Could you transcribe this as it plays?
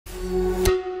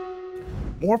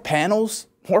More panels,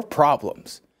 more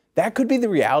problems. That could be the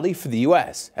reality for the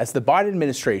U.S. as the Biden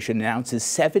administration announces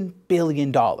 $7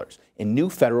 billion in new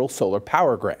federal solar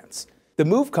power grants. The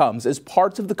move comes as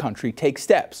parts of the country take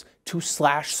steps to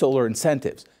slash solar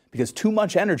incentives because too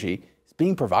much energy is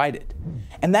being provided.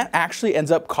 And that actually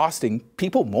ends up costing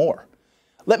people more.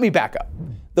 Let me back up.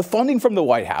 The funding from the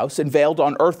White House, unveiled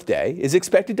on Earth Day, is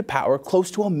expected to power close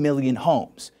to 1 million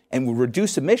homes and will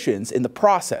reduce emissions in the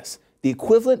process, the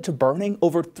equivalent to burning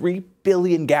over 3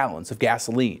 billion gallons of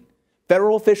gasoline.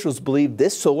 Federal officials believe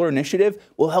this solar initiative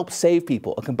will help save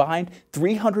people a combined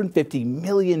 $350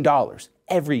 million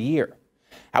every year.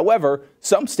 However,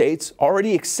 some states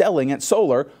already excelling at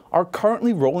solar are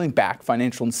currently rolling back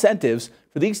financial incentives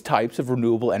for these types of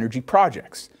renewable energy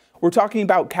projects. We're talking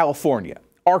about California,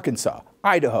 Arkansas,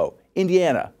 Idaho,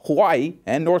 Indiana, Hawaii,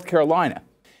 and North Carolina.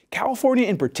 California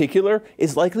in particular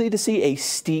is likely to see a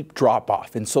steep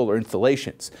drop-off in solar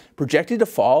installations, projected to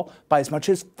fall by as much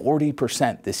as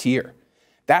 40% this year.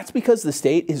 That's because the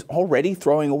state is already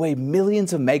throwing away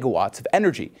millions of megawatts of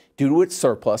energy due to its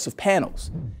surplus of panels.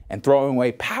 And throwing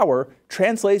away power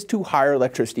translates to higher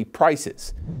electricity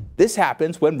prices. This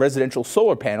happens when residential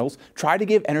solar panels try to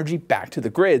give energy back to the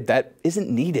grid that isn't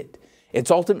needed.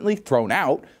 It's ultimately thrown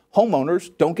out.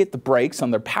 Homeowners don't get the breaks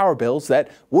on their power bills that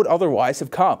would otherwise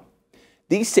have come.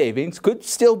 These savings could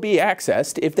still be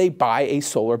accessed if they buy a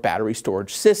solar battery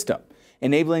storage system,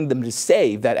 enabling them to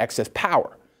save that excess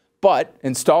power. But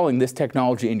installing this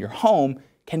technology in your home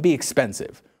can be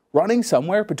expensive, running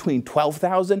somewhere between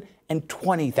 $12,000 and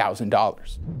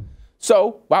 $20,000.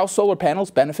 So, while solar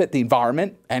panels benefit the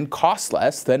environment and cost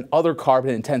less than other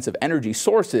carbon-intensive energy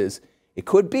sources, it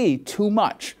could be too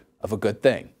much of a good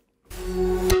thing.